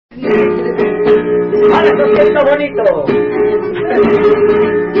¡Ahora eso siento bonito!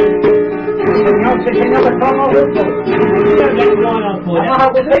 Señor, sí, señor, que estamos juntos. Vamos a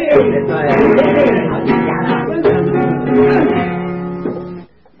cumplir.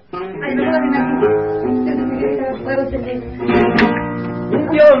 Ay, no puedo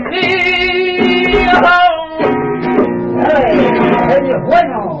 ¡Dios mío! ¡Ay, genio es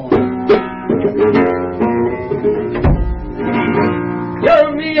bueno! Dios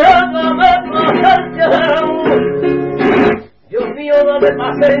mío, dame paciencia. Dios mío, dame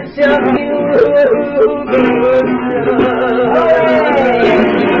paciencia.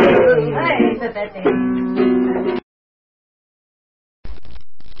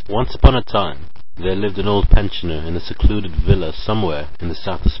 Once upon a time, there lived an old pensioner in a secluded villa somewhere in the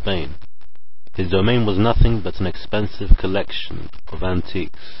south of Spain. His domain was nothing but an expensive collection of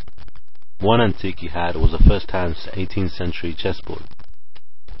antiques. One antique he had was a first-hand 18th century chessboard.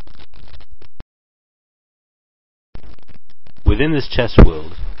 Within this chess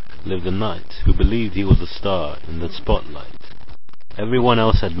world lived a knight who believed he was a star in the spotlight. Everyone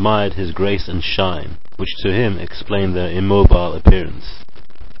else admired his grace and shine, which to him explained their immobile appearance.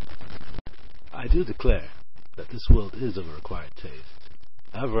 I do declare that this world is of a required taste.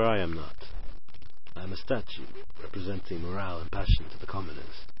 However, I am not. I am a statue representing morale and passion to the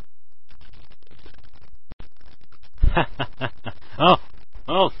commoners.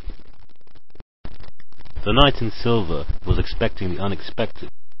 Oh! The knight in silver was expecting the unexpected,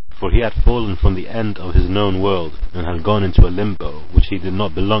 for he had fallen from the end of his known world and had gone into a limbo which he did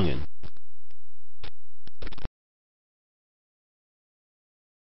not belong in.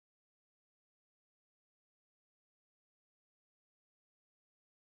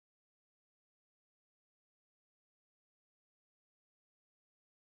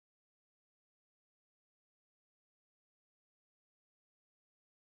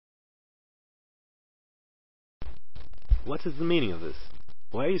 What is the meaning of this?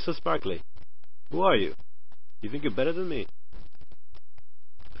 Why are you so sparkly? Who are you? You think you're better than me?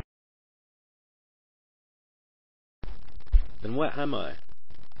 Then where am I,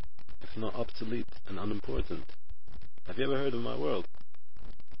 if not obsolete and unimportant? Have you ever heard of my world?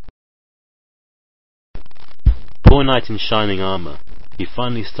 Poor knight in shining armour, he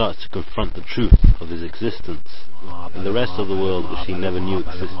finally starts to confront the truth of his existence and the rest of the world which he never knew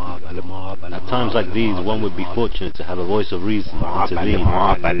existed. At times like these, one would be fortunate to have a voice of reason intervene.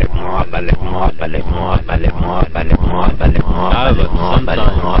 However,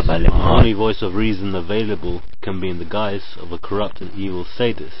 sometimes the only voice of reason available can be in the guise of a corrupt and evil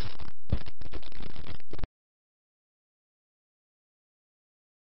sadist.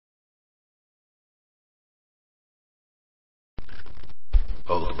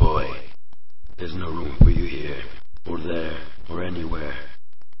 Old boy, there's no room for you here, or there, or anywhere.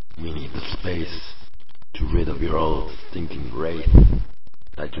 We need the space to rid of your old stinking wraith.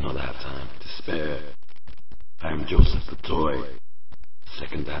 I do not have time to spare. I am Joseph the Toy,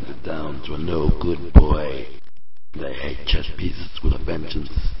 second-handed down to a no-good boy. They hate chess pieces with a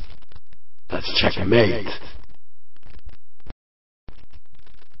vengeance. That's checkmate!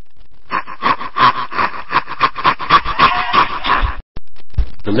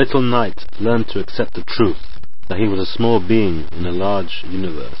 The little knight learned to accept the truth, that he was a small being in a large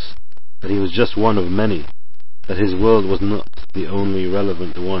universe, that he was just one of many, that his world was not the only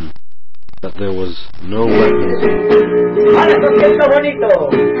relevant one, that there was no weapons. ¡Ahora eso siento bonito!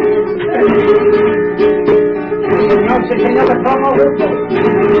 Señor, sí, señor, que estamos juntos.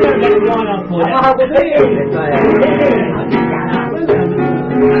 Vamos a cumplir. Ay,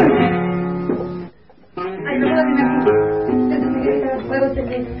 no puedo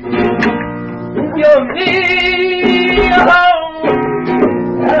 ¡Dios mío!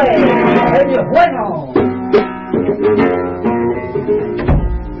 ¡Ay, genio es bueno!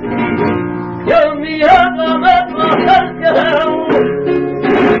 Dios mío, dame paciencia.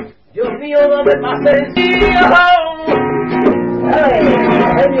 Dios mío, dame paciencia.